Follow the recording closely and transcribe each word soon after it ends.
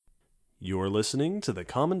You're listening to the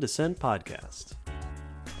Common Descent Podcast.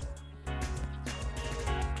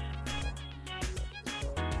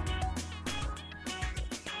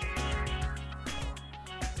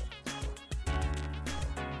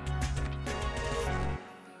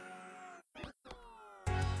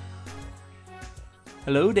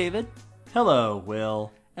 Hello, David. Hello,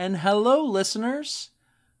 Will. And hello, listeners.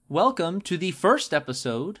 Welcome to the first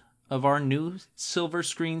episode of our new Silver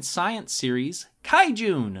Screen Science series,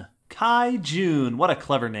 Kaijun. Kaijun. What a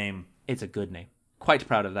clever name. It's a good name. Quite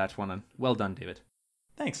proud of that one. Well done, David.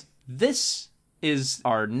 Thanks. This is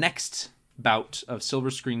our next bout of Silver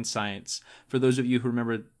Screen Science. For those of you who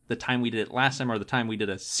remember the time we did it last time, or the time we did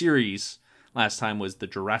a series last time, was the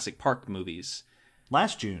Jurassic Park movies.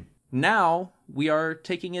 Last June. Now, we are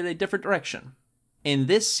taking it a different direction. In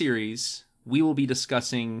this series, we will be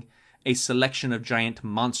discussing a selection of giant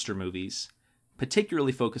monster movies,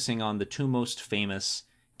 particularly focusing on the two most famous,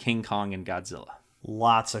 King Kong and Godzilla.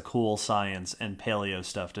 Lots of cool science and paleo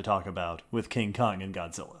stuff to talk about with King Kong and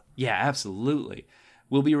Godzilla. Yeah, absolutely.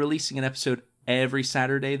 We'll be releasing an episode every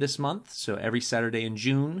Saturday this month, so every Saturday in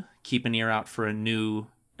June, keep an ear out for a new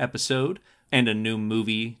episode and a new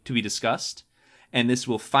movie to be discussed. And this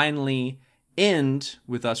will finally end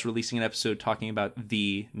with us releasing an episode talking about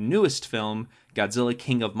the newest film, Godzilla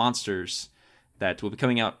King of Monsters, that will be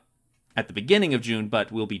coming out at the beginning of June,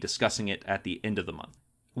 but we'll be discussing it at the end of the month.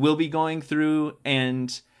 We'll be going through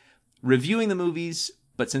and reviewing the movies,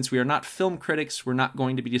 but since we are not film critics, we're not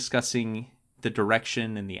going to be discussing the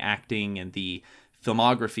direction and the acting and the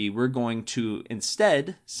filmography. We're going to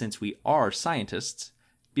instead, since we are scientists,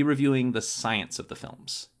 be reviewing the science of the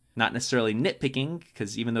films. Not necessarily nitpicking,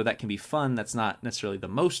 because even though that can be fun, that's not necessarily the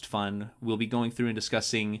most fun. We'll be going through and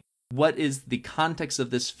discussing what is the context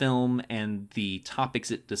of this film and the topics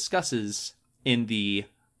it discusses in the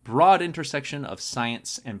broad intersection of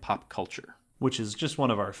science and pop culture. Which is just one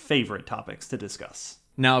of our favorite topics to discuss.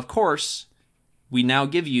 Now, of course, we now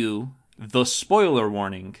give you the spoiler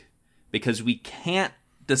warning, because we can't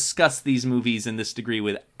discuss these movies in this degree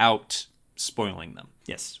without spoiling them.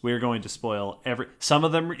 Yes, we're going to spoil some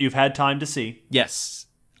of them you've had time to see. Yes,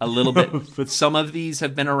 a little bit. But some of these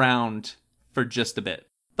have been around for just a bit.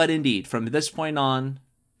 But indeed, from this point on,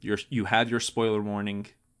 you have your spoiler warning.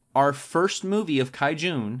 Our first movie of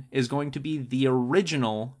Kaijun is going to be the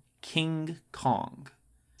original King Kong.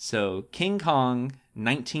 So, King Kong,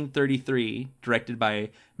 1933, directed by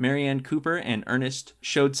Marianne Cooper and Ernest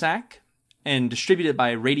Schoedsack, and distributed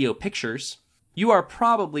by Radio Pictures. You are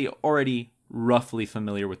probably already roughly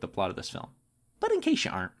familiar with the plot of this film. But in case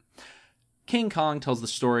you aren't, King Kong tells the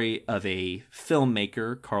story of a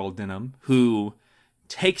filmmaker, Carl Denham, who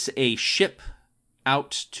takes a ship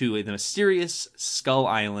out to the mysterious Skull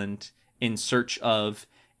Island in search of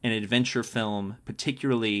an adventure film,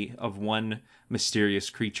 particularly of one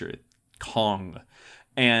mysterious creature, Kong,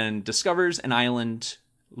 and discovers an island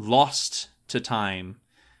lost to time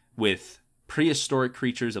with prehistoric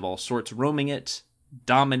creatures of all sorts roaming it,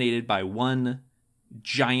 dominated by one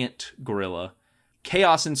giant gorilla.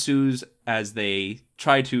 Chaos ensues as they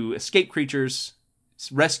try to escape creatures,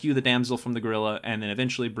 rescue the damsel from the gorilla, and then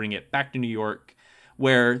eventually bring it back to New York,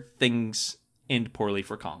 where things end poorly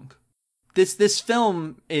for Kong. This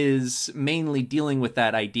film is mainly dealing with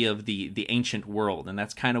that idea of the ancient world, and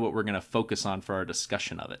that's kind of what we're going to focus on for our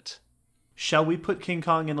discussion of it. Shall we put King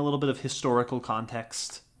Kong in a little bit of historical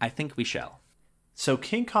context? I think we shall. So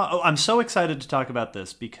King Kong, I'm so excited to talk about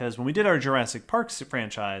this because when we did our Jurassic Park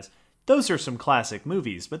franchise, those are some classic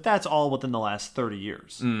movies, but that's all within the last 30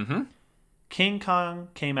 years. Mm-hmm. King Kong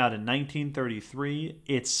came out in 1933.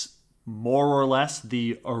 It's more or less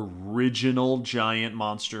the original giant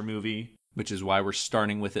monster movie. Which is why we're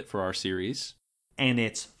starting with it for our series. And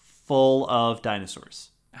it's full of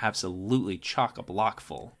dinosaurs. Absolutely chock-a-block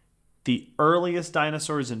full. The earliest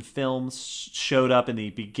dinosaurs in films showed up in the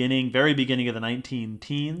very beginning of the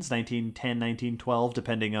 19-teens, 1910, 1912,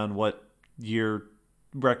 depending on what year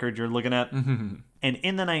record you're looking at. Mm-hmm. And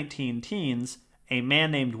in the 19-teens, a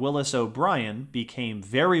man named Willis O'Brien became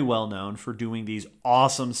very well known for doing these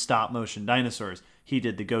awesome stop-motion dinosaurs. He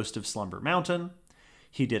did The Ghost of Slumber Mountain.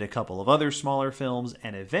 He did a couple of other smaller films,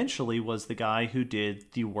 and eventually was the guy who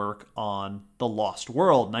did the work on The Lost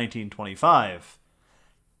World, 1925.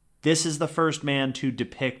 This is the first man to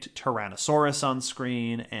depict Tyrannosaurus on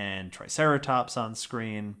screen and Triceratops on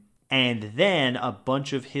screen. And then a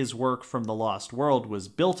bunch of his work from The Lost World was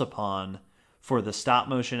built upon for the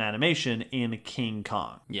stop-motion animation in King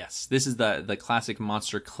Kong. Yes, this is the classic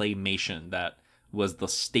monster claymation that was the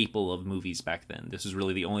staple of movies back then. This is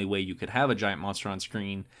really the only way you could have a giant monster on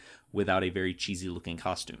screen without a very cheesy-looking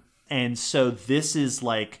costume. And so this is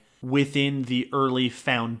like within the early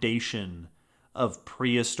foundation of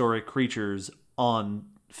prehistoric creatures on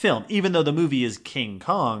film. Even though the movie is King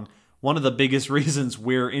Kong, one of the biggest reasons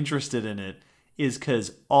we're interested in it is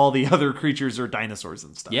because all the other creatures are dinosaurs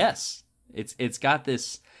and stuff. Yes. It's got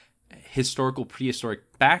this historical,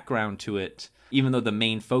 prehistoric background to it. Even though the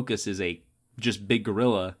main focus is a just big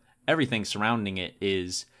gorilla, everything surrounding it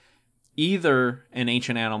is either an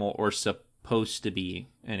ancient animal or supposed to be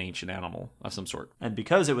an ancient animal of some sort. And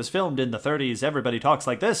because it was filmed in the 30s, everybody talks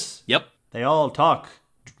like this. Yep. They all talk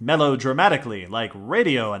melodramatically, like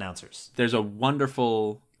radio announcers. There's a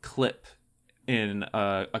wonderful clip in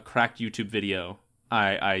a cracked YouTube video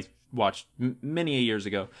I watched many years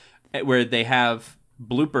ago where they have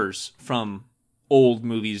bloopers from old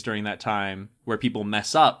movies during that time where people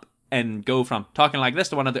mess up and go from talking like this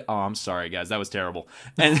to one other. Oh, I'm sorry, guys. That was terrible.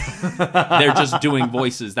 And they're just doing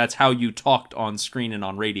voices. That's how you talked on screen and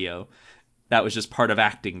on radio. That was just part of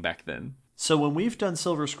acting back then. So when we've done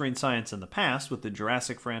Silver Screen Science in the past with the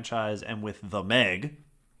Jurassic franchise and with The Meg,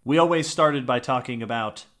 we always started by talking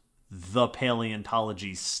about the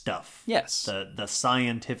paleontology stuff. Yes. The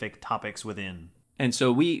scientific topics within. And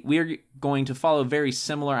so we're going to follow a very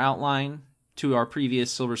similar outline to our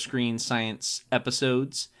previous Silver Screen Science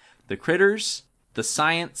episodes. The critters, the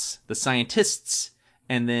science, the scientists,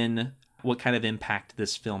 and then what kind of impact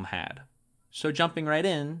this film had. So jumping right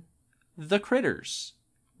in, the critters.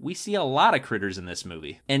 We see a lot of critters in this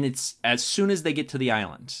movie. And it's as soon as they get to the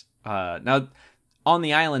island. Now, on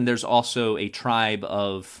the island, there's also a tribe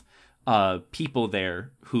of people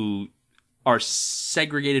there who are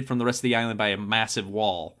segregated from the rest of the island by a massive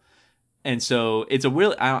wall. And so it's a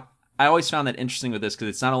really... I always found that interesting with this because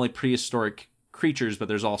it's not only prehistoric creatures, but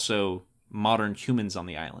there's also modern humans on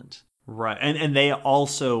the island. Right. And they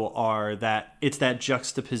also are that... It's that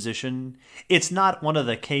juxtaposition. It's not one of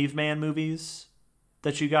the caveman movies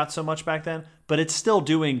that you got so much back then, but it's still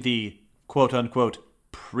doing the quote-unquote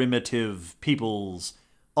primitive peoples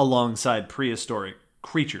alongside prehistoric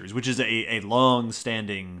creatures, which is a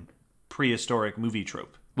long-standing prehistoric movie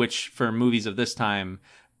trope. Which, for movies of this time,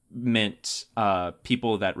 meant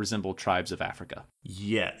people that resemble tribes of Africa.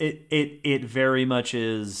 Yeah, it very much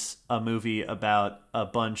is a movie about a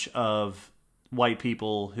bunch of white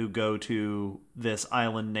people who go to this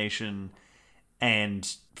island nation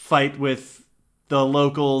and fight with the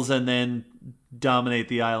locals and then dominate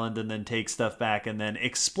the island and then take stuff back and then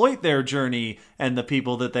exploit their journey and the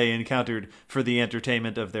people that they encountered for the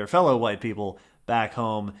entertainment of their fellow white people back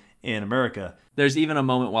home in America. There's even a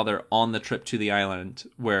moment while they're on the trip to the island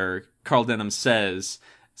where Carl Denham says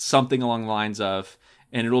something along the lines of,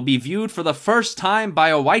 and it'll be viewed for the first time by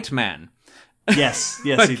a white man. Yes,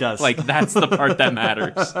 he does. Like, that's the part that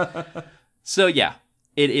matters. So yeah,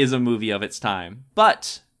 it is a movie of its time.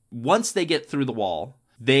 But once they get through the wall,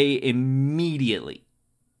 they immediately,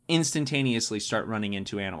 instantaneously start running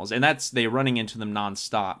into animals. And they're running into them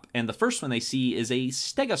nonstop. And the first one they see is a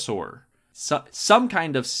stegosaur. Some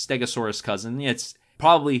kind of stegosaurus cousin. It's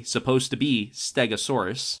probably supposed to be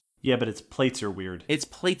Stegosaurus. Yeah, but its plates are weird. Its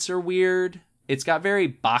plates are weird. It's got very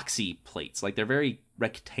boxy plates. Like, they're very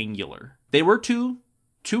rectangular. They were two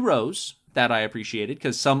rows that I appreciated,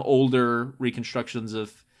 because some older reconstructions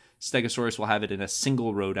of Stegosaurus will have it in a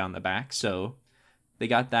single row down the back. So they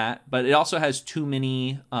got that. But it also has too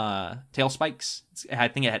many tail spikes. I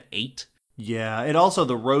think it had 8. Yeah, it also,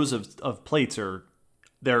 the rows of plates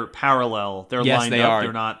they're parallel. They're lined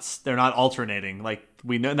up. They're not alternating. Like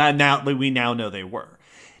we now know they were.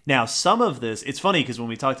 Now, some of this, it's funny because when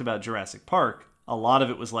we talked about Jurassic Park, a lot of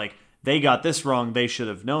it was like, they got this wrong, they should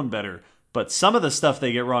have known better. But some of the stuff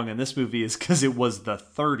they get wrong in this movie is because it was the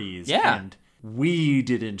 30s. Yeah. And we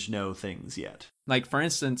didn't know things yet. Like, for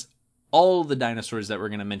instance, all the dinosaurs that we're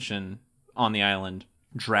going to mention on the island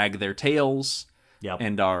drag their tails. Yep.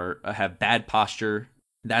 And have bad posture.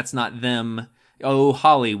 That's not them. Oh,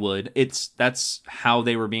 Hollywood. That's how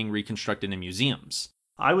they were being reconstructed in museums.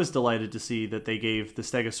 I was delighted to see that they gave the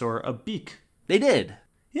stegosaur a beak. They did.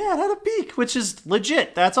 Yeah, it had a beak, which is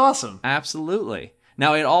legit. That's awesome. Absolutely.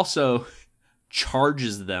 Now, it also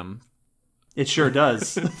charges them. It sure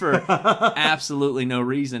does. For absolutely no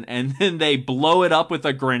reason. And then they blow it up with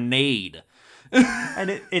a grenade.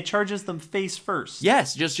 And it charges them face first.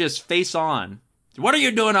 Yes, just face on. What are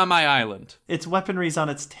you doing on my island? Its weaponry's on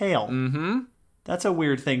its tail. Mm-hmm. That's a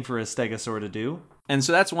weird thing for a stegosaur to do. And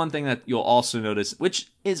so that's one thing that you'll also notice,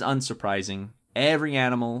 which is unsurprising. Every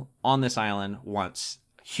animal on this island wants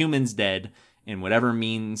humans dead in whatever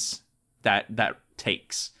means that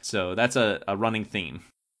takes. So that's a running theme.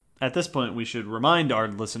 At this point, we should remind our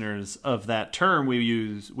listeners of that term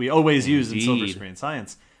we always use in Silver Screen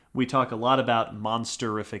Science, we talk a lot about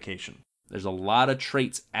monsterification. There's a lot of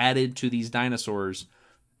traits added to these dinosaurs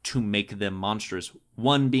to make them monstrous.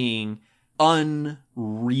 One being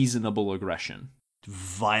unreasonable aggression.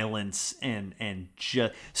 Violence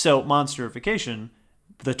so monsterification,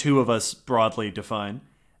 the two of us broadly define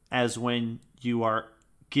as when you are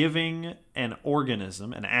giving an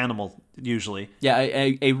organism, an animal usually. Yeah,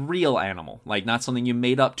 a real animal. Like not something you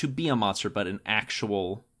made up to be a monster, but an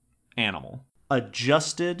actual animal.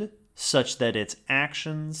 Adjusted such that its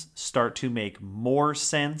actions start to make more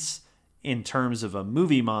sense in terms of a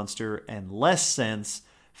movie monster and less sense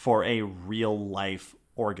for a real life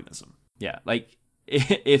organism. Yeah, like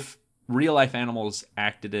if real life animals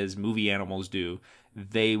acted as movie animals do,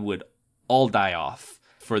 they would all die off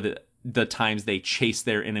for the times they chase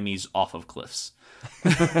their enemies off of cliffs.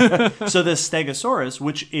 So this Stegosaurus,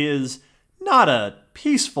 which is not a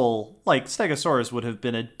peaceful, like Stegosaurus would have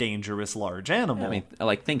been a dangerous large animal. I mean,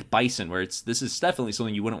 like think bison, where this is definitely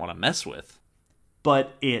something you wouldn't want to mess with.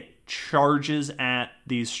 But it charges at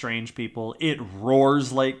these strange people. It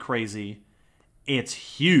roars like crazy. It's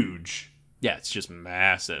huge. Yeah, it's just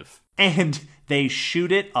massive. And they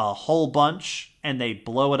shoot it a whole bunch, and they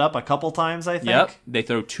blow it up a couple times, I think. Yep, they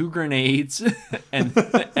throw 2 grenades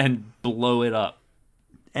and blow it up.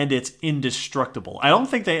 And it's indestructible. I don't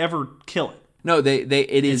think they ever kill it. No, it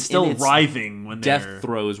is still writhing when death they're...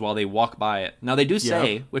 throes while they walk by it. Now they do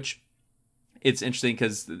say, which it's interesting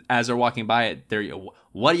because as they're walking by it,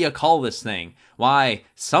 what do you call this thing? Why,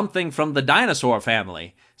 something from the dinosaur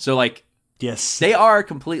family. So like, yes, they are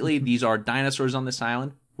completely. These are dinosaurs on this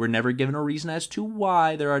island. We're never given a reason as to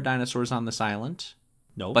why there are dinosaurs on this island.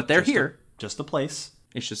 No, but they're here. Just a place.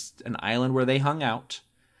 It's just an island where they hung out.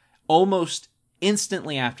 Almost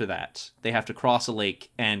instantly after that, they have to cross a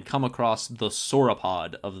lake and come across the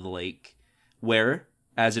sauropod of the lake, where,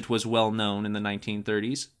 as it was well known in the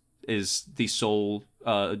 1930s, is the sole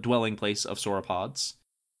dwelling place of sauropods.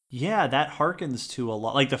 Yeah, that harkens to a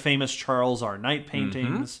lot, like the famous Charles R. Knight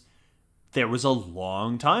paintings. Mm-hmm. There was a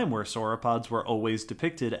long time where sauropods were always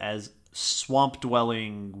depicted as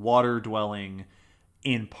swamp-dwelling, water-dwelling,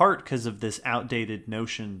 in part because of this outdated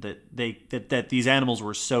notion that that these animals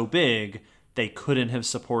were so big they couldn't have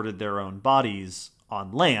supported their own bodies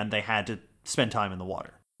on land. They had to spend time in the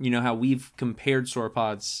water. You know how we've compared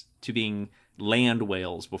sauropods to being land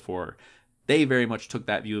whales before? They very much took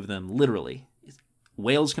that view of them literally.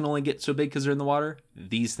 Whales can only get so big because they're in the water.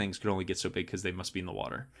 These things can only get so big because they must be in the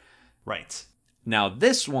water. Right. Now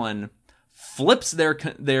this one flips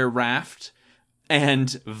their raft and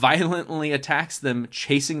violently attacks them,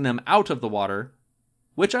 chasing them out of the water,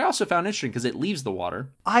 which I also found interesting because it leaves the water.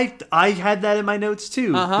 I had that in my notes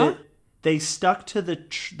too. Uh-huh. They stuck to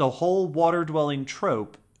the whole water-dwelling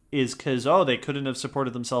trope is because, they couldn't have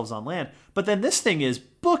supported themselves on land. But then this thing is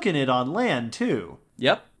booking it on land too.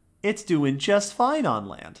 Yep. It's doing just fine on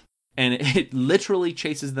land. And it literally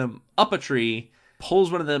chases them up a tree,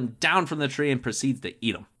 pulls one of them down from the tree, and proceeds to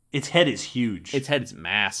eat them. Its head is huge. Its head is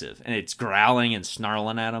massive, and it's growling and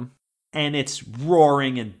snarling at them. And it's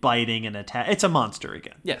roaring and biting and attack. It's a monster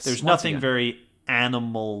again. Yes. There's nothing very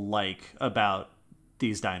animal-like about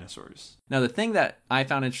these dinosaurs. Now, the thing that I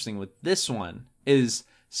found interesting with this one is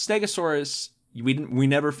Stegosaurus. We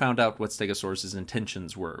never found out what Stegosaurus's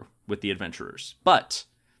intentions were with the adventurers, but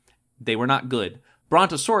they were not good.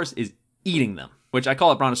 Brontosaurus is eating them, which I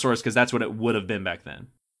call it Brontosaurus because that's what it would have been back then.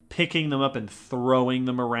 Picking them up and throwing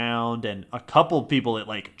them around, and a couple people it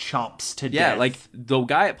like chomps to death. Yeah, like the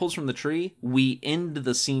guy it pulls from the tree, we end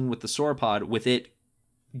the scene with the sauropod with it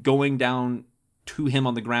going down to him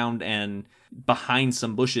on the ground and behind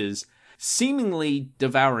some bushes, seemingly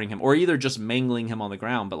devouring him, or either just mangling him on the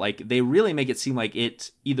ground. But like they really make it seem like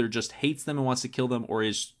it either just hates them and wants to kill them, or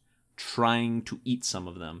is trying to eat some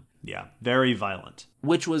of them. Yeah, very violent.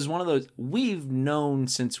 Which was one of those, we've known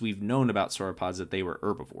since we've known about sauropods that they were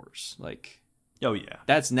herbivores. Like, oh yeah,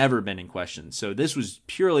 that's never been in question. So this was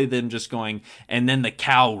purely them just going, and then the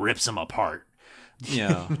cow rips them apart. You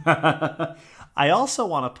know. I also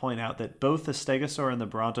want to point out that both the Stegosaur and the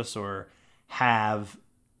Brontosaur have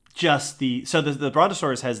just the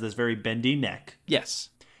Brontosaurus has this very bendy neck. Yes.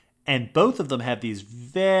 And both of them have these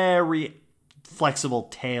very flexible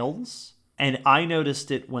tails. And I noticed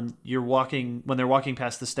it when they're walking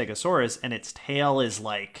past the Stegosaurus, and its tail is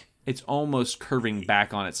like, it's almost curving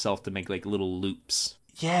back on itself to make like little loops.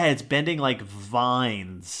 Yeah, it's bending like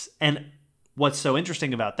vines. And what's so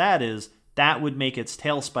interesting about that is that would make its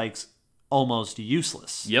tail spikes almost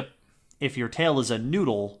useless. Yep. If your tail is a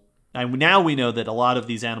noodle, and now we know that a lot of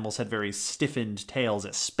these animals had very stiffened tails,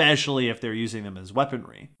 especially if they're using them as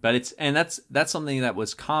weaponry. But that's something that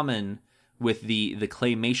was common with the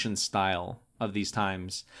claymation style of these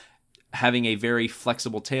times, having a very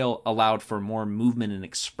flexible tail allowed for more movement and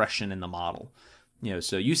expression in the model.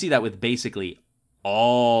 So you see that with basically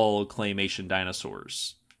all claymation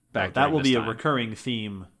dinosaurs back that will be time. A recurring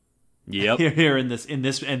theme. Yep. Here in this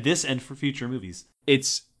and for future movies.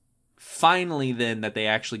 It's finally then that they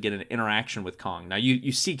actually get an interaction with Kong. Now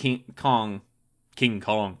you see King Kong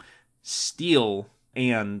steal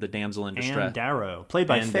Anne, the damsel in distress. Anne Darrow, played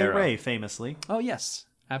by Fay Darrow. Wray, famously. Oh yes,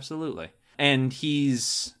 absolutely. And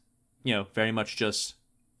he's very much just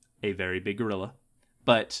a very big gorilla,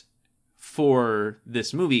 but for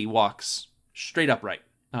this movie walks straight upright.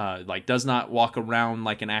 Does not walk around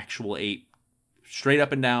like an actual ape, straight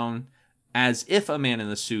up and down as if a man in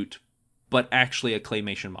the suit, but actually a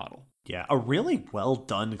claymation model. Yeah, a really well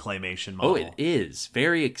done claymation model. Oh, it is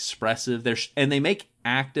very expressive. And they make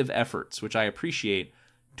active efforts, which I appreciate,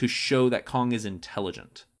 to show that Kong is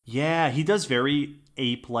intelligent. Yeah, he does very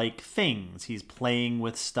ape-like things. He's playing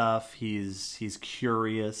with stuff. He's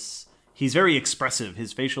curious. He's very expressive.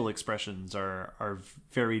 His facial expressions are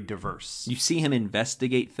very diverse. You see him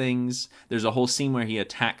investigate things. There's a whole scene where he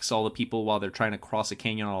attacks all the people while they're trying to cross a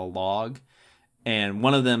canyon on a log, and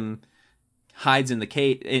one of them hides in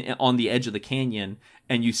the on the edge of the canyon,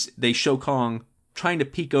 and they show Kong trying to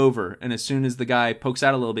peek over, and as soon as the guy pokes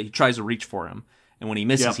out a little bit, he tries to reach for him, and when he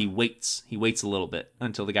misses, he waits a little bit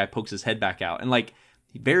until the guy pokes his head back out, and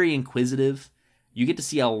very inquisitive. You get to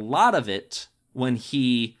see a lot of it when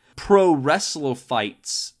he pro wrestler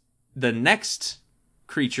fights the next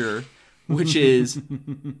creature, which is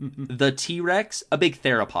the T-Rex, a big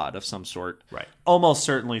theropod of some sort. Right. Almost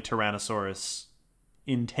certainly Tyrannosaurus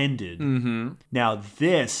intended. Mm-hmm. Now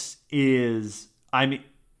this is,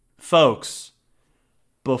 folks,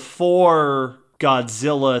 before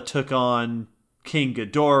Godzilla took on King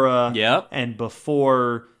Ghidorah, Yep. and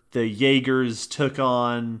before the Jaegers took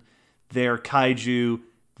on their kaiju,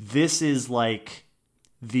 this is like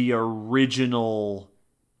the original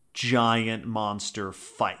giant monster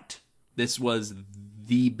fight. This was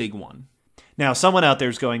the big one. Now, someone out there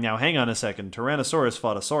is going, now, hang on a second. Tyrannosaurus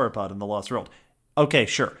fought a sauropod in The Lost World. Okay,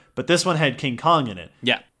 sure. But this one had King Kong in it.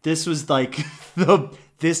 Yeah. This was like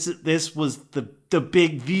this was the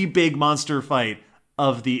big monster fight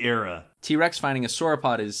of the era. T-Rex fighting a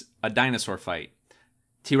sauropod is a dinosaur fight.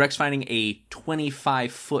 T-Rex fighting a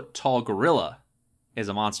 25-foot tall gorilla is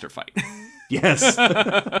a monster fight. Yes.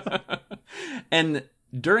 And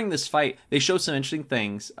during this fight, they show some interesting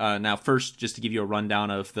things. Now, first, just to give you a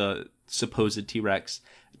rundown of the supposed T-Rex,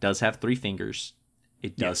 it does have 3 fingers.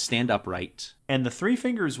 It does stand upright. And the 3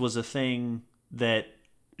 fingers was a thing that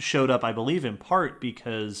showed up, I believe, in part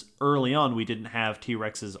because early on we didn't have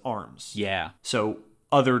T-Rex's arms. Yeah. So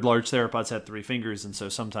other large theropods had 3 fingers, and so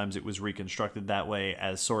sometimes it was reconstructed that way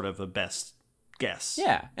as sort of a best guess.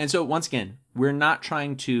 Yeah. And so, once again, we're not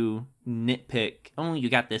trying to nitpick, oh, you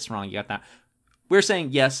got this wrong, you got that. We're saying,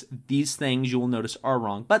 yes, these things you will notice are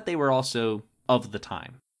wrong, but they were also of the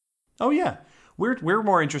time. Oh, yeah. We're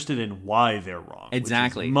more interested in why they're wrong.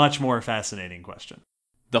 Exactly. Which is a much more fascinating question.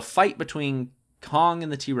 The fight between Kong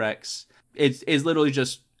and the T-Rex is literally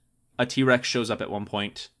just a T-Rex shows up at one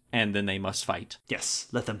point, and then they must fight. Yes,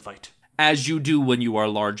 let them fight. As you do when you are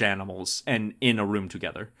large animals and in a room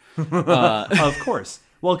together. Of course.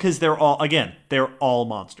 Well, because they're all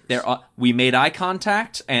monsters. We made eye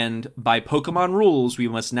contact, and by Pokemon rules, we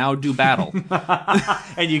must now do battle.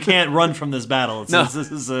 And you can't run from this battle.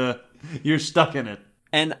 You're stuck in it.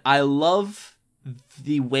 And I love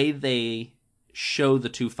the way they show the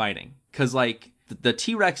two fighting. Because, the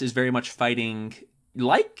T-Rex is very much fighting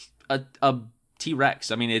like a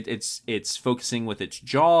T-Rex. I mean, it's focusing with its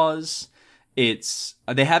jaws.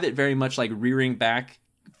 They have it very much rearing back,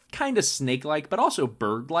 kind of snake-like, but also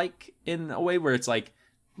bird-like in a way where it's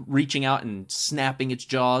reaching out and snapping its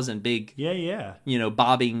jaws and big,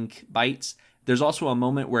 bobbing bites. There's also a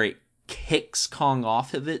moment where it kicks Kong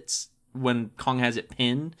off of when Kong has it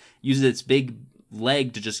pinned, uses its big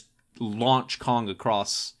leg to just launch Kong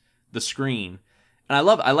across the screen. And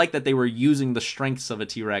I like that they were using the strengths of a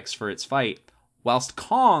T-Rex for its fight, whilst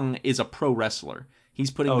Kong is a pro wrestler.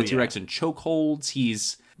 He's putting the T-Rex in chokeholds.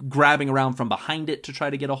 He's grabbing around from behind it to try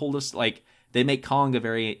to get a hold of... they make Kong a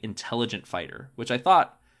very intelligent fighter, which I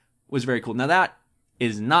thought was very cool. Now, that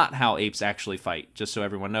is not how apes actually fight, just so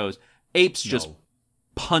everyone knows. Apes just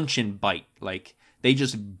punch and bite. They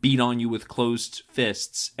just beat on you with closed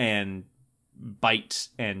fists and bite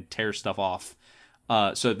and tear stuff off.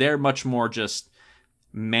 So they're much more just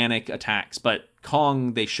manic attacks. But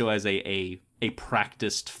Kong, they show as a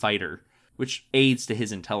practiced fighter, which aids to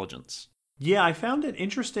his intelligence. Yeah, I found it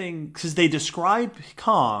interesting because they describe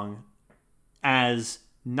Kong as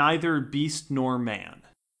neither beast nor man,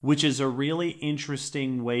 which is a really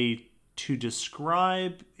interesting way to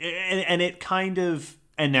describe, and it kind of,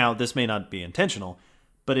 and now this may not be intentional,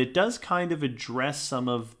 but it does kind of address some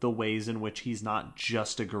of the ways in which he's not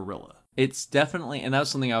just a gorilla. It's definitely, and that was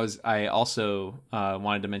something I also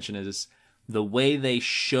wanted to mention, is the way they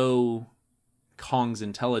show Kong's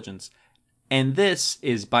intelligence. And this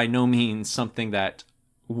is by no means something that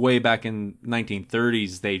way back in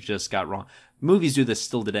 1930s they just got wrong. Movies do this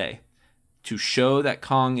still today. To show that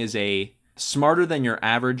Kong is a smarter than your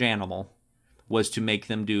average animal was to make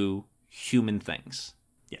them do human things.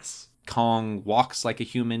 Yes. Kong walks like a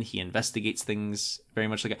human. He investigates things very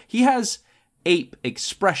much like he has ape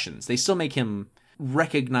expressions. They still make him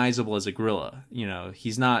recognizable as a gorilla. You know,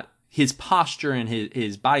 he's not, his posture and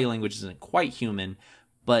his body language isn't quite human,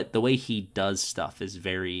 but the way he does stuff is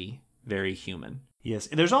very, very human. Yes.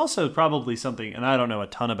 There's also probably something, and I don't know a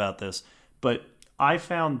ton about this, but I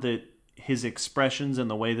found that his expressions and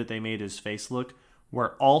the way that they made his face look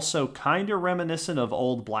were also kind of reminiscent of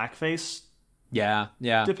old blackface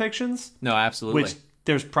depictions. No, absolutely. Which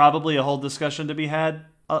there's probably a whole discussion to be had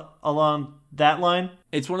along that line.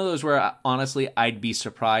 It's one of those where, honestly, I'd be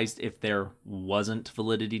surprised if there wasn't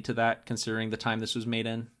validity to that, considering the time this was made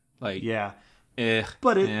in. Like, yeah.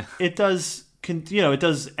 But it does, it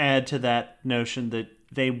does add to that notion that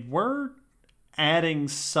they were adding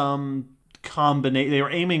some combination. They were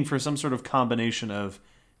aiming for some sort of combination of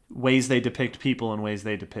ways they depict people and ways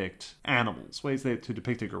they depict animals, ways to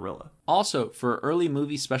depict a gorilla. Also, for early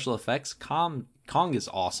movie special effects, Kong is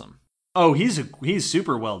awesome. Oh, he's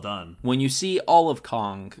super well done. When you see all of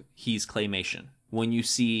Kong, he's claymation. When you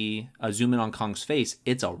see a zoom in on Kong's face,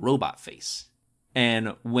 it's a robot face.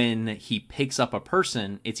 And when he picks up a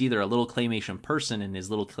person, it's either a little claymation person in his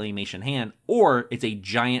little claymation hand, or it's a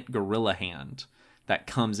giant gorilla hand that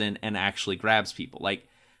comes in and actually grabs people. Like,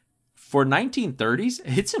 for 1930s,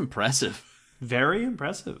 it's impressive. Very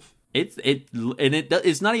impressive. It's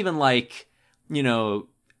not even like,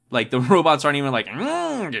 like the robots aren't even like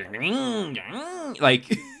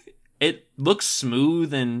it looks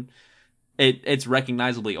smooth and it's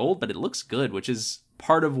recognizably old, but it looks good, which is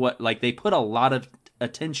part of what, like, they put a lot of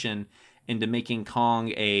attention into making Kong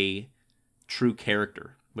a true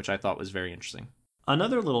character, which I thought was very interesting.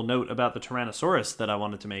 Another little note about the Tyrannosaurus that I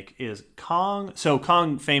wanted to make is Kong. So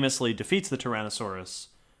Kong famously defeats the Tyrannosaurus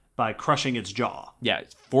by crushing its jaw. Yeah,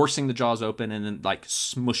 forcing the jaws open and then, like,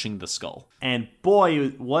 smushing the skull. And boy,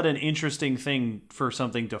 what an interesting thing for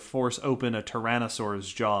something to force open a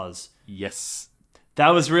Tyrannosaurus' jaws. Yes. That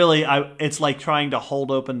was really, it's like trying to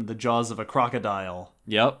hold open the jaws of a crocodile.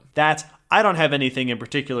 Yep. I don't have anything in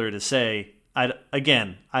particular to say. I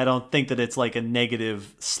don't think that it's like a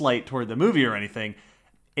negative slight toward the movie or anything.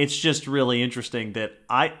 It's just really interesting that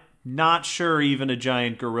I'm not sure even a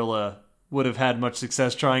giant gorilla would have had much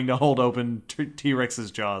success trying to hold open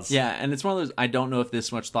T-Rex's jaws. Yeah, and it's one of those, I don't know if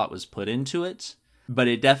this much thought was put into it, but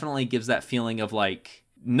it definitely gives that feeling of, like,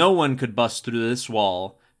 no one could bust through this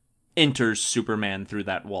wall, enters Superman through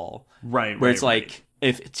that wall. Right, where it's like,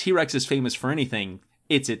 if T-Rex is famous for anything,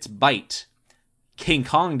 it's its bite. King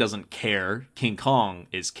Kong doesn't care. King Kong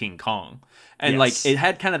is King Kong. And, like, it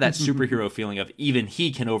had kind of that superhero feeling of even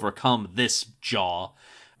he can overcome this jaw.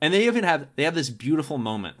 And they have this beautiful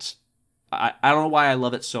moment. I don't know why I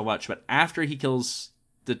love it so much, but after he kills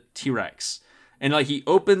the T-Rex, and, like, he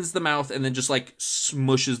opens the mouth and then just, like,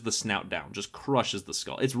 smushes the snout down, just crushes the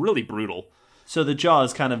skull. It's really brutal. So the jaw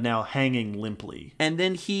is kind of now hanging limply. And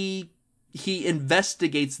then he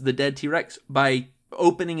investigates the dead T-Rex by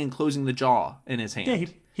opening and closing the jaw in his hand. Yeah,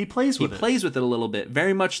 he plays with it. He plays with it a little bit.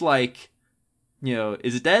 Very much like,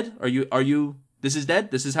 is it dead? Are you, this is dead?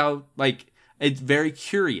 This is how, like, it's very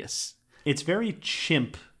curious. It's very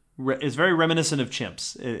chimp. It's very reminiscent of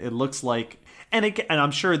chimps. It looks like, and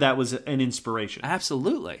I'm sure that was an inspiration.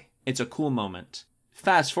 Absolutely. It's a cool moment.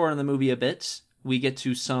 Fast forward in the movie a bit, we get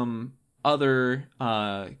to some other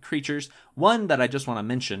creatures. One that I just want to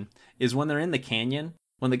mention is when they're in the canyon,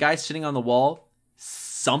 when the guy's sitting on the wall,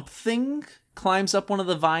 something climbs up one of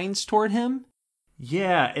the vines toward him.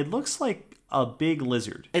 Yeah, it looks like a big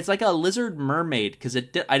lizard. It's like a lizard mermaid, because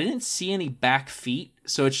I didn't see any back feet,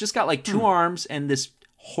 so it's just got like two arms and this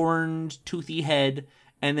horned, toothy head,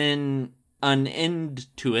 and then an end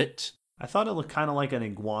to it. I thought it looked kind of like an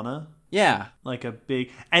iguana. Yeah. Like a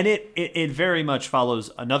big... And it very much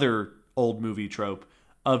follows another old movie trope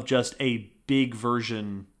of just a big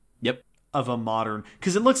version... Yep. Of a modern...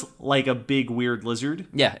 Because it looks like a big, weird lizard.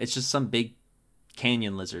 Yeah, it's just some big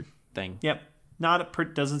canyon lizard thing. Yep.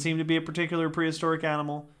 Doesn't seem to be a particular prehistoric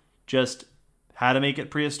animal. Just how to make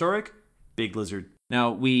it prehistoric? Big lizard.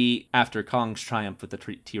 Now, after Kong's triumph with the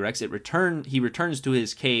T-Rex, he returns to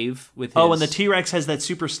his cave with his... Oh, and the T-Rex has that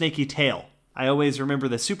super snaky tail. I always remember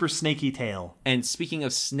the super snaky tail. And speaking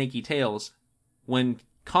of snaky tails, when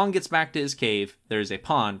Kong gets back to his cave, there's a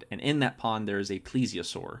pond, and in that pond there is a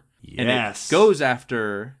plesiosaur. Yes. And it goes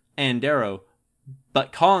after Andero,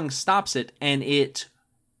 but Kong stops it, and it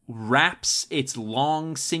wraps its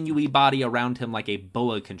long, sinewy body around him like a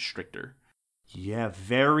boa constrictor. Yeah,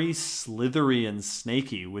 very slithery and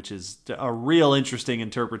snaky, which is a real interesting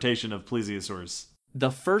interpretation of plesiosaurs. The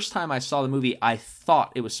first time I saw the movie, I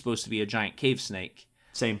thought it was supposed to be a giant cave snake.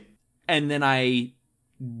 Same. And then I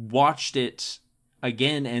watched it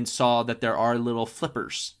again and saw that there are little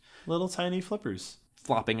flippers. Little tiny flippers.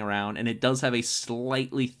 Flopping around, and it does have a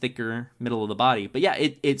slightly thicker middle of the body. But yeah,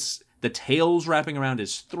 it's the tail's wrapping around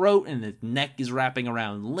his throat, and the neck is wrapping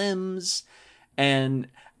around limbs. And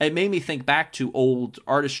it made me think back to old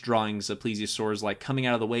artist drawings of plesiosaurs, like coming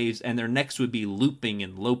out of the waves, and their necks would be looping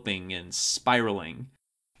and loping and spiraling.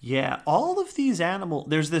 Yeah, all of these animals...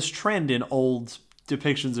 There's this trend in old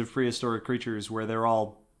depictions of prehistoric creatures where they're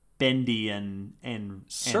all bendy and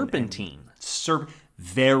serpentine.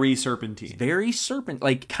 Very serpentine. Very serpent.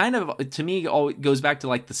 Like, kind of, to me, it goes back to,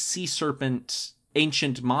 like, the sea serpent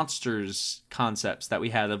ancient monsters concepts that we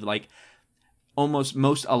had of, like,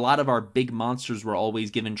 a lot of our big monsters were always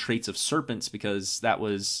given traits of serpents because that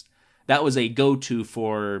was a go-to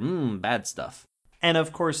for bad stuff. And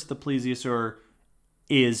of course, the plesiosaur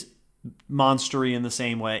is monstery in the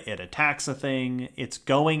same way. It attacks a thing. It's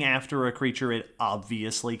going after a creature it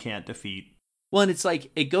obviously can't defeat. Well, and it's like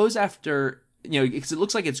it goes after, because it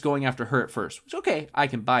looks like it's going after her at first. Which, okay, I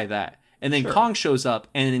can buy that. And then Kong shows up,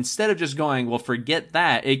 and instead of just going, well, forget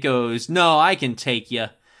that, it goes, no, I can take you.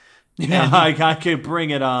 Yeah, I could bring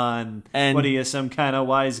it on. And what are you, some kind of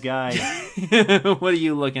wise guy? What are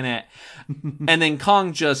you looking at? And then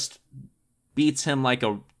Kong just beats him like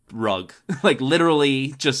a rug. Like,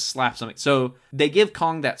 literally just slaps him. So they give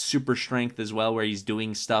Kong that super strength as well, where he's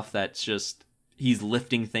doing stuff that's just, he's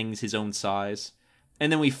lifting things his own size.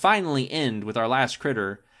 And then we finally end with our last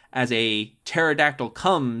critter as a pterodactyl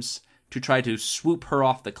comes to try to swoop her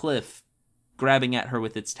off the cliff, grabbing at her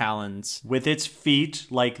with its talons. With its feet,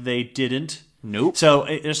 like they didn't. Nope. So,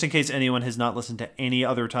 just in case anyone has not listened to any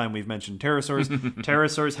other time we've mentioned pterosaurs,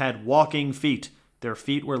 pterosaurs had walking feet. Their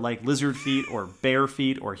feet were like lizard feet or bear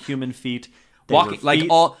feet or human feet. Walking, like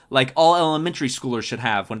all elementary schoolers should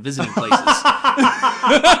have when visiting places.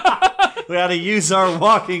 We got to use our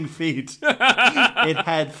walking feet. It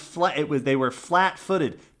had they were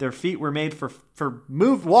flat-footed. Their feet were made for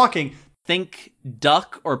walking. Think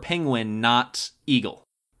duck or penguin, not eagle.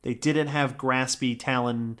 They didn't have graspy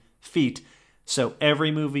talon feet. So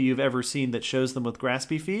every movie you've ever seen that shows them with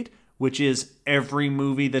graspy feet, which is every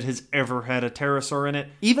movie that has ever had a pterosaur in it,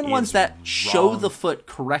 even ones that show the foot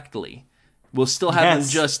correctly, will still have them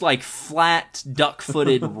just like flat,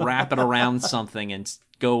 duck-footed, wrap it around something and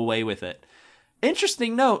go away with it.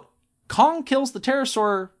 Interesting note, Kong kills the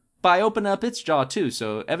pterosaur by opening up its jaw too,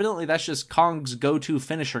 so evidently that's just Kong's go-to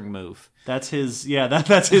finishing move. That's his,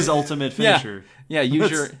 that's his ultimate finisher. Yeah,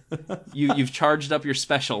 you've charged up your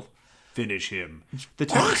special. Finish him. The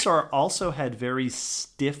pterosaur also had very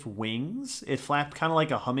stiff wings. It flapped kind of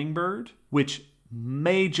like a hummingbird, which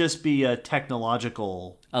may just be a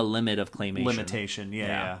technological limit of claymation. Limitation,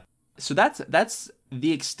 yeah. So that's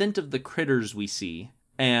the extent of the critters we see,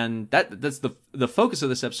 and that's the focus of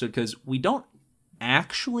this episode, because we don't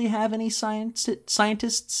actually have any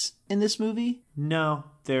scientists in this movie. No,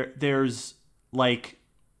 there's like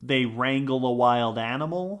they wrangle a wild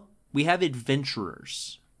animal. We have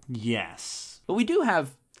adventurers. Yes. But we do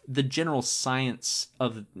have the general science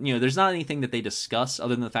of, there's not anything that they discuss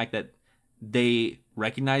other than the fact that they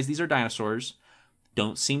recognize these are dinosaurs,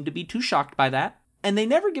 don't seem to be too shocked by that, and they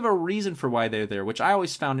never give a reason for why they're there, which I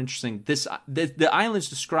always found interesting. The island's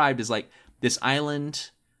described as like, this island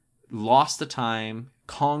lost the time,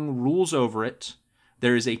 Kong rules over it,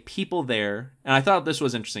 there is a people there, and I thought this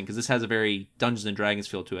was interesting because this has a very Dungeons and Dragons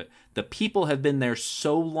feel to it. The people have been there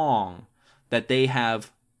so long that they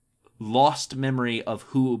have lost memory of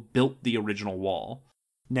who built the original wall.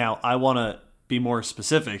 Now, I want to be more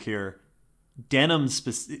specific here.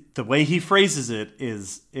 The way he phrases it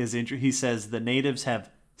is he says the natives have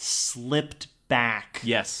slipped back.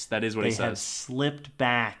 Yes, that is what he says. They have slipped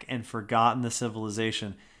back and forgotten the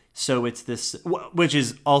civilization. So it's this, which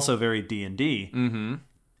is also very D&D. Mm-hmm.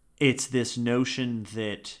 It's this notion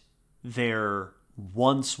that there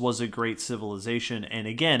once was a great civilization, and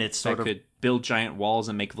again, it's sort of could build giant walls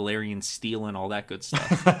and make Valerian steel and all that good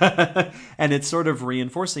stuff. And it's sort of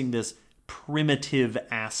reinforcing this primitive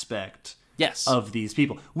aspect Yes. of these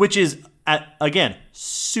people, which is, again,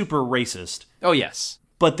 super racist. Oh, yes.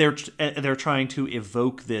 But they're trying to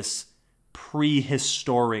evoke this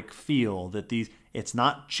prehistoric feel that it's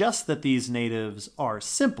not just that these natives are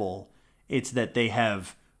simple, it's that they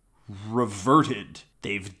have reverted.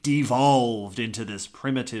 They've devolved into this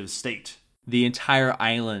primitive state. The entire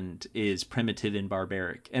island is primitive and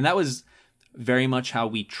barbaric. And that was very much how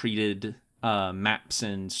we treated maps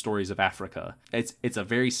and stories of Africa. It's a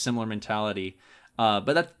very similar mentality.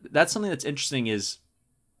 But that's something that's interesting is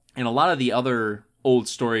in a lot of the other old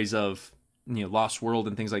stories of Lost World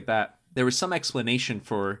and things like that, there was some explanation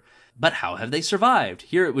for, but how have they survived?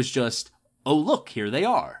 Here it was just, oh, look, here they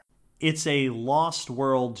are. It's a Lost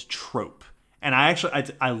World trope. And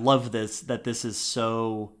I love that this is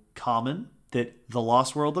so common, that The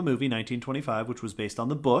Lost World, the movie, 1925, which was based on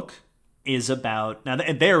the book, is about... Now,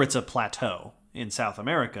 there it's a plateau in South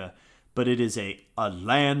America, but it is a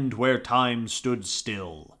land where time stood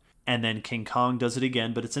still. And then King Kong does it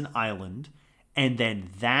again, but it's an island. And then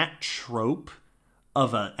that trope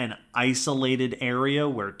of an isolated area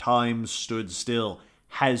where time stood still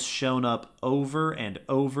has shown up over and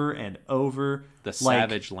over and over. The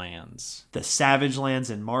Savage Lands. The Savage Lands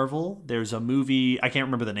in Marvel. There's a movie, I can't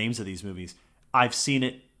remember the names of these movies. I've seen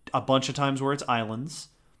it a bunch of times where it's islands.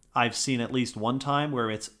 I've seen at least one time where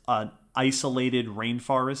it's an isolated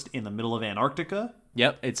rainforest in the middle of Antarctica.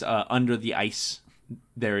 Yep, it's under the ice.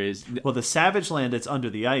 There is... Well, the Savage Land, it's under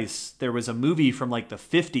the ice. There was a movie from like the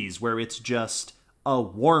 50s where it's just a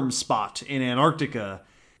warm spot in Antarctica.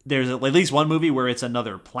 There's at least one movie where it's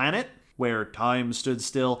another planet where time stood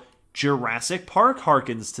still. Jurassic Park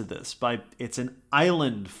harkens to this. It's an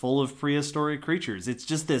island full of prehistoric creatures. It's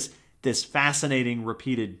just this fascinating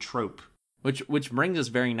repeated trope. Which brings us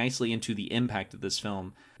very nicely into the impact of this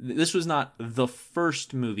film. This was not the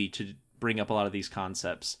first movie to bring up a lot of these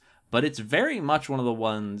concepts, but it's very much one of the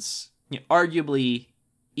ones, arguably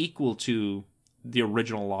equal to the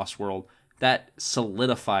original Lost World, that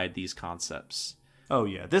solidified these concepts. Oh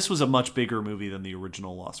yeah, this was a much bigger movie than the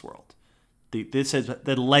original Lost World. This has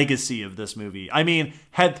the legacy of this movie. I mean,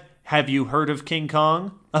 have you heard of King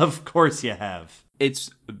Kong? Of course you have.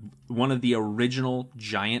 It's one of the original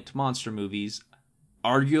giant monster movies,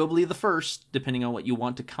 arguably the first, depending on what you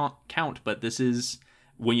want to count. But this is,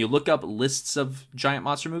 when you look up lists of giant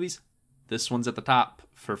monster movies, this one's at the top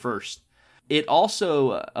for first. It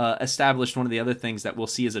also established one of the other things that we'll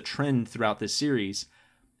see as a trend throughout this series,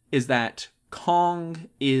 is that Kong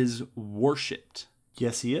is worshipped.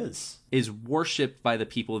 Yes, he is. Is worshipped by the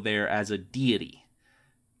people there as a deity.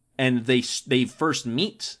 And they first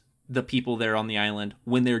meet the people there on the island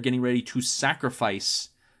when they're getting ready to sacrifice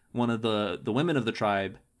one of the women of the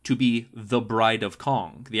tribe to be the bride of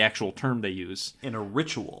Kong, the actual term they use. In a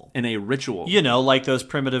ritual. Like those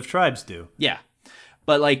primitive tribes do. Yeah.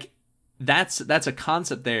 But that's a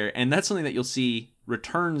concept there, and that's something that you'll see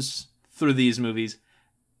returns through these movies.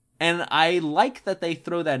 And I like that they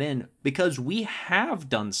throw that in, because we have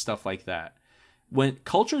done stuff like that. When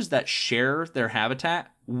cultures that share their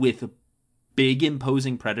habitat with big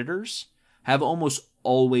imposing predators have almost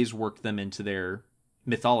always worked them into their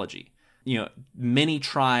mythology. Many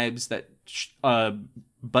tribes that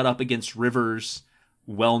butt up against rivers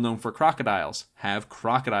well known for crocodiles have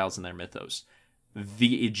crocodiles in their mythos.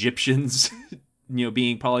 The Egyptians,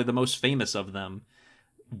 being probably the most famous of them,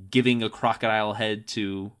 giving a crocodile head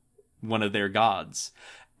to one of their gods.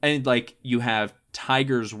 And you have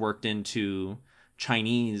tigers worked into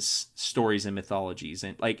Chinese stories and mythologies.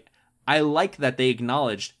 And I like that they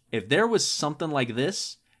acknowledged, if there was something like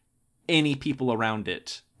this, any people around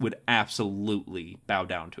it would absolutely bow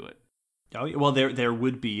down to it. Oh, well, there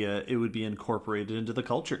would be it would be incorporated into the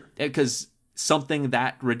culture, because something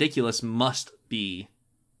that ridiculous must be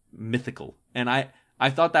mythical. And I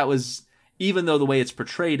thought that was, even though the way it's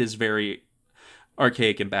portrayed is very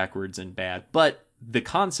archaic and backwards and bad, but the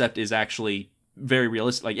concept is actually very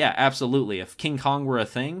realistic. Yeah, absolutely. If King Kong were a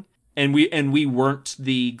thing, and we weren't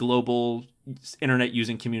the global internet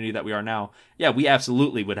using community that we are now, yeah, we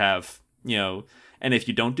absolutely would have, and if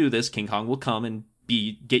you don't do this, King Kong will come and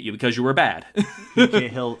get you because you were bad.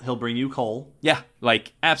 He'll bring you coal. Yeah,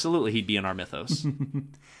 absolutely, he'd be in our mythos.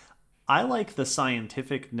 I like the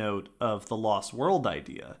scientific note of the Lost World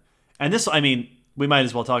idea. And this, we might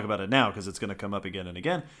as well talk about it now because it's going to come up again and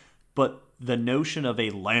again. But the notion of a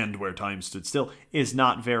land where time stood still is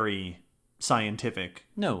not very scientific.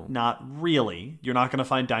 No. Not really. You're not going to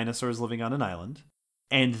find dinosaurs living on an island.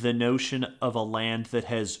 And the notion of a land that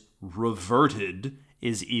has reverted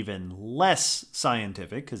is even less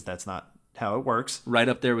scientific, because that's not how it works. Right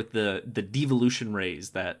up there with the devolution rays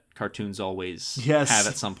that cartoons always have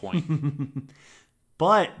at some point.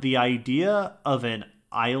 But the idea of an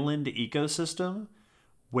island ecosystem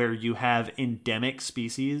where you have endemic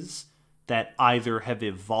species that either have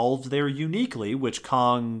evolved there uniquely, which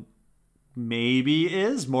Kong maybe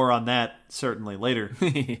is, more on that certainly later,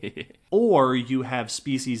 or you have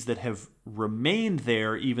species that have remained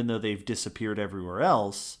there even though they've disappeared everywhere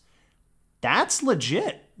else, that's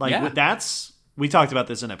legit. Like, we talked about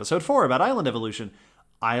this in episode 4 about island evolution.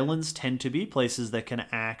 Islands tend to be places that can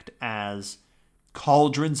act as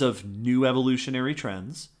cauldrons of new evolutionary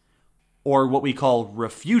trends, or what we call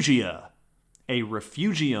refugia, a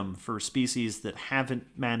refugium for species that haven't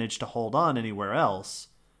managed to hold on anywhere else.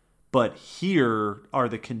 But here are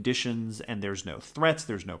the conditions, and there's no threats,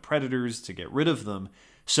 there's no predators to get rid of them.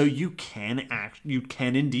 So you can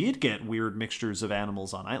indeed get weird mixtures of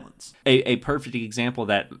animals on islands. A perfect example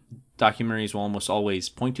that documentaries will almost always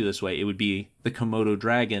point to this way, it would be the Komodo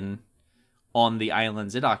dragon on the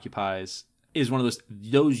islands it occupies is one of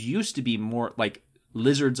those used to be more like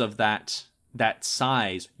lizards of that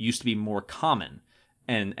size used to be more common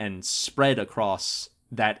and spread across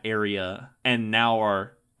that area, and now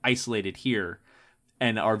are isolated here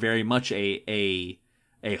and are very much a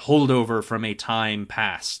holdover from a time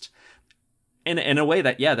past. In a way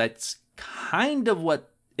that, that's kind of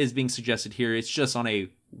what is being suggested here. It's just on a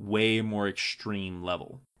way more extreme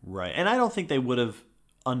level. Right. And I don't think they would have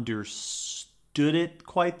understood it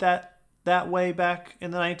quite that way back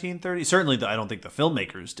in the 1930s. Certainly, I don't think the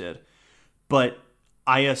filmmakers did. But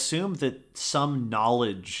I assume that some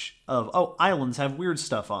knowledge of, islands have weird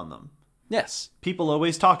stuff on them. Yes. People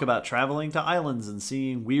always talk about traveling to islands and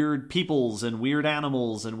seeing weird peoples and weird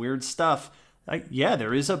animals and weird stuff.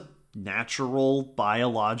 There is a natural,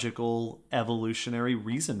 biological, evolutionary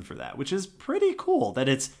reason for that, which is pretty cool that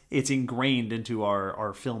it's ingrained into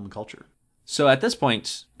our film culture. So at this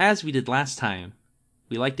point, as we did last time,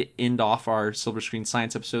 we like to end off our Silver Screen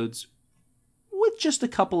Science episodes with just a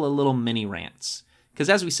couple of little mini rants. Because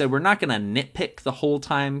as we said, we're not going to nitpick the whole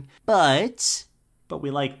time, but we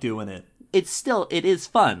like doing it. It is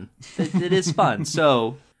fun. It is fun.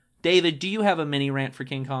 So, David, do you have a mini rant for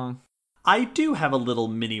King Kong? I do have a little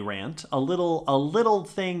mini rant, a little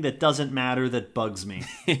thing that doesn't matter that bugs me.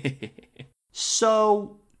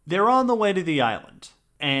 So, they're on the way to the island,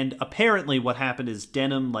 and apparently what happened is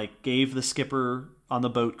Denham gave the skipper on the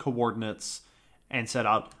boat coordinates and said,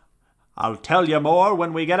 I'll tell you more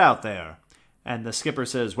when we get out there. And the skipper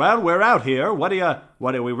says, well, we're out here. What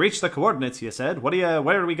do we reach the coordinates, you said? Where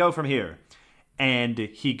do we go from here? And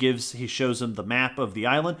he shows him the map of the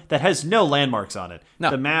island that has no landmarks on it.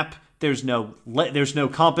 No. The map, there's no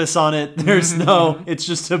compass on it. It's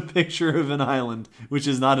just a picture of an island, which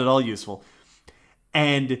is not at all useful.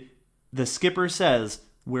 And the skipper says,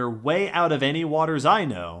 we're way out of any waters I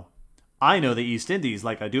know. I know the East Indies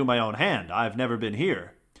like I do my own hand. I've never been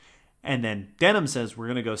here. And then Denham says, we're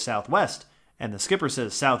going to go southwest. And the skipper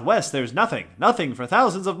says, southwest, there's nothing for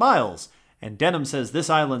thousands of miles. And Denham says, this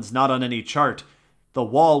island's not on any chart. The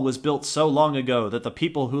wall was built so long ago that the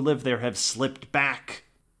people who live there have slipped back.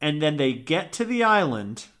 And then they get to the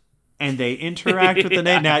island, and they interact with the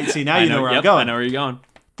name. Now you know where I'm going. I know where you're going.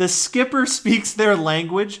 The skipper speaks their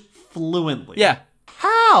language fluently. Yeah.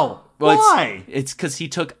 How? Well, why? It's because he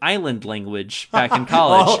took island language back in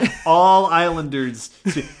college. all islanders.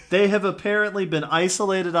 They have apparently been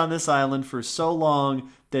isolated on this island for so long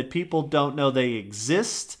that people don't know they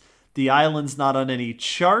exist. The island's not on any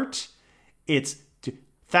chart. It's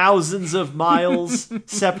thousands of miles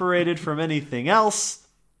separated from anything else.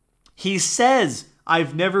 He says,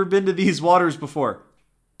 I've never been to these waters before.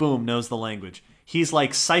 Boom, knows the language. He's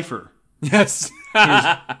like Cypher. Yes.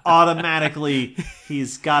 Automatically,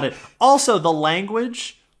 he's got it. Also, the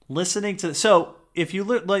language, listening to... So, if you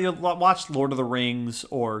watch Lord of the Rings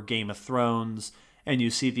or Game of Thrones, and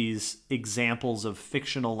you see these examples of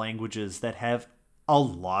fictional languages that have a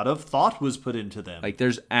lot of thought was put into them.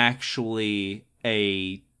 There's actually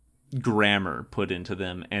a grammar put into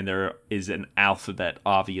them, and there is an alphabet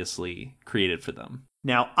obviously created for them.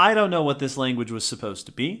 Now, I don't know what this language was supposed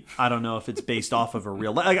to be. I don't know if it's based off of a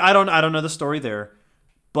real... I don't know the story there.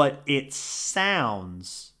 But it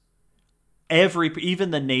sounds... Even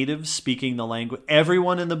the natives speaking the language...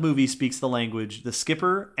 Everyone in the movie speaks the language. The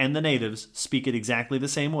skipper and the natives speak it exactly the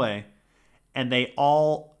same way. And they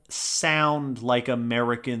all sound like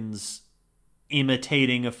Americans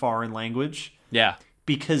imitating a foreign language. Yeah.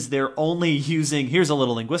 Because they're only using... Here's a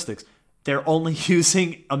little linguistics. They're only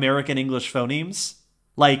using American English phonemes.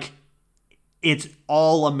 It's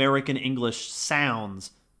all American English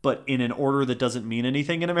sounds, but in an order that doesn't mean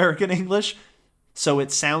anything in American English. So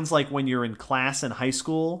it sounds like when you're in class in high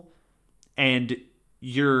school and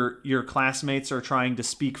your classmates are trying to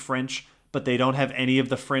speak French, but they don't have any of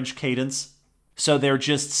the French cadence. So they're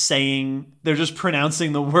just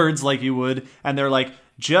pronouncing the words like you would, and they're like,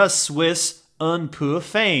 je suis un peu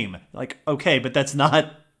fame. Like, okay, but that's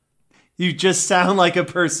not... You just sound like a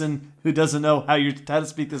person who doesn't know how to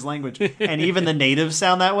speak this language. And even the natives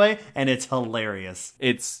sound that way, and it's hilarious.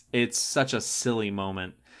 It's such a silly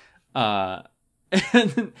moment. And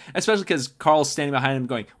especially because Carl's standing behind him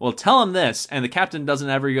going, well, tell him this. And the captain doesn't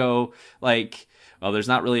ever go like, well, there's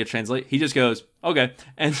not really a translate. He just goes, okay.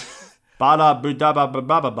 And which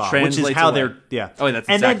is how they're, yeah. Oh, that's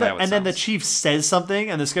exactly how it And then the chief says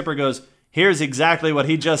something, and the skipper goes, here's exactly what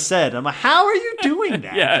he just said. I'm like, how are you doing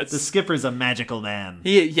that? Yes. The skipper's a magical man.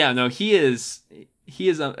 He is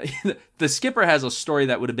the skipper has a story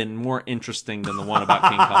that would have been more interesting than the one about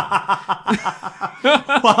King Kong.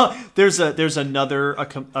 Well, there's another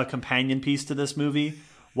companion piece to this movie.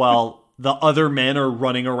 While the other men are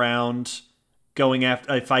running around going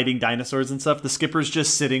after fighting dinosaurs and stuff, the skipper's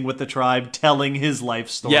just sitting with the tribe telling his life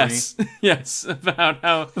story. Yes, about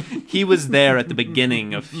how he was there at the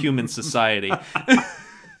beginning of human society.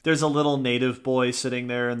 There's a little native boy sitting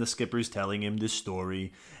there, and the skipper's telling him this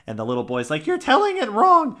story, and the little boy's like, you're telling it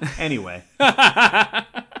wrong. Anyway.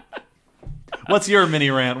 What's your mini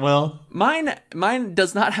rant, Will? Mine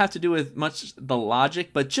does not have to do with much the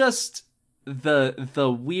logic, but just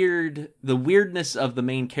the weirdness of the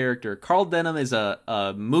main character. Carl Denham is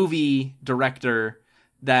a movie director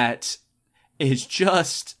that is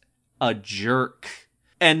just a jerk,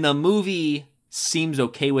 and the movie seems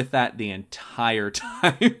okay with that the entire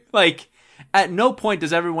time. Like, at no point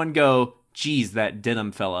does everyone go, geez, that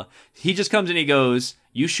Denham fella. He just comes and he goes,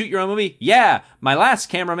 you shoot your own movie? Yeah, my last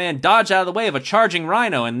cameraman dodged out of the way of a charging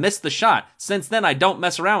rhino and missed the shot. Since then, I don't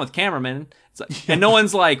mess around with cameramen. And no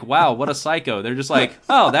one's like, wow, what a psycho. They're just like,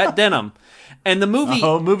 oh, that Denham. And the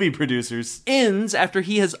movie producers ends after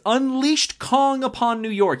he has unleashed Kong upon New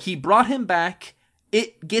York. He brought him back.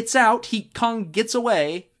 It gets out. Kong gets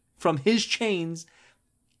away from his chains,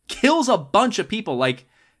 kills a bunch of people. Like,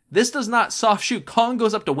 this does not soft shoot. Kong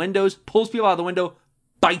goes up to windows, pulls people out of the window,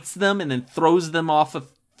 bites them, and then throws them off a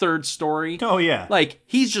third story. Oh, yeah. Like,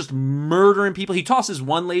 he's just murdering people. He tosses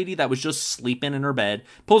one lady that was just sleeping in her bed,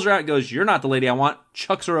 pulls her out and goes, you're not the lady I want,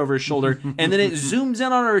 chucks her over his shoulder, and then it zooms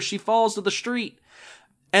in on her as she falls to the street.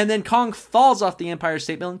 And then Kong falls off the Empire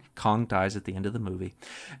State Building. Kong dies at the end of the movie.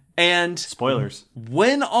 And spoilers.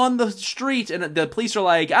 When on the street and the police are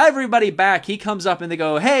like, everybody back, he comes up and they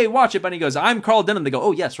go, hey, watch it. But he goes, I'm Carl Denham. They go,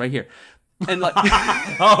 oh, yes, right here. And like,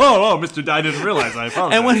 Mr. I didn't realize. I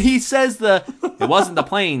apologize. And when he says it wasn't the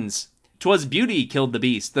planes, 'twas beauty killed the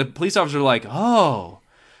beast, the police officers are like, oh.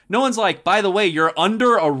 No one's like, by the way, you're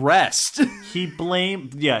under arrest. He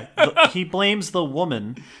blames the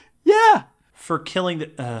woman. Yeah. For killing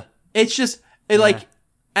the... it's just,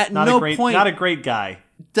 at no point... Not a great guy.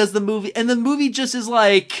 Does the movie... And the movie just is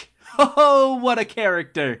like, oh, what a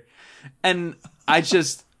character. And I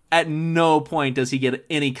just... At no point does he get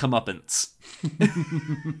any comeuppance.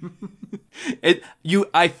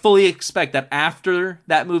 I fully expect that after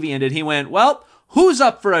that movie ended, he went, well, who's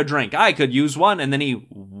up for a drink? I could use one. And then he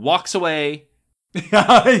walks away.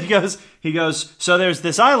 he goes, so there's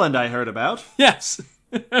this island I heard about. Yes.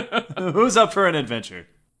 Who's up for an adventure?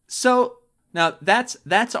 So now that's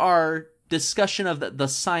our discussion of the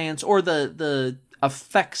science or the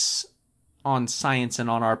effects on science and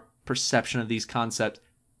on our perception of these concepts.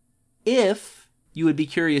 If you would be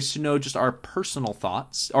curious to know just our personal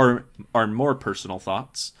thoughts or our more personal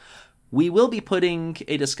thoughts, we will be putting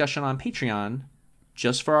a discussion on Patreon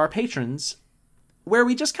just for our patrons where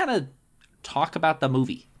we just kind of talk about the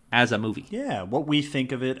movie as a movie. Yeah, what we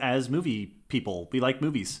think of it as movie people. We like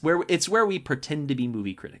movies. Where we pretend to be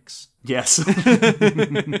movie critics. Yes.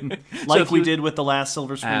 We did with the last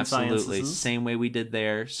Silver Screen Sciences. Absolutely. Same way we did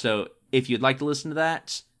there. So if you'd like to listen to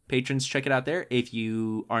that, patrons, check it out there. If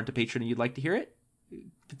you aren't a patron and you'd like to hear it,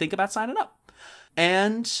 think about signing up.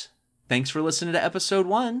 And thanks for listening to episode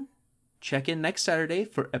 1. Check in next Saturday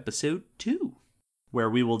for episode 2. Where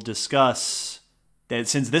we will discuss, that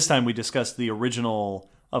since this time we discussed the original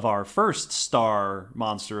of our first star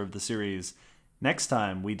monster of the series, next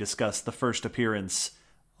time we discuss the first appearance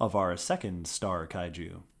of our second star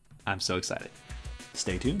kaiju. I'm so excited.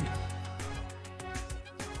 Stay tuned.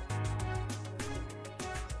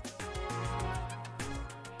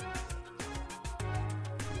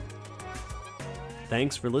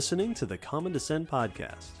 Thanks for listening to the Common Descent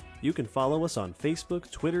Podcast. You can follow us on Facebook,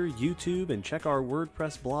 Twitter, YouTube, and check our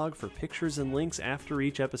WordPress blog for pictures and links after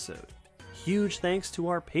each episode. Huge thanks to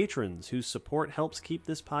our patrons whose support helps keep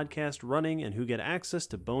this podcast running and who get access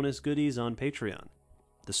to bonus goodies on Patreon.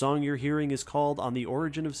 The song you're hearing is called On the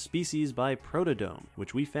Origin of Species by Protodome,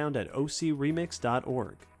 which we found at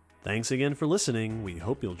ocremix.org. Thanks again for listening. We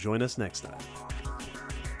hope you'll join us next time.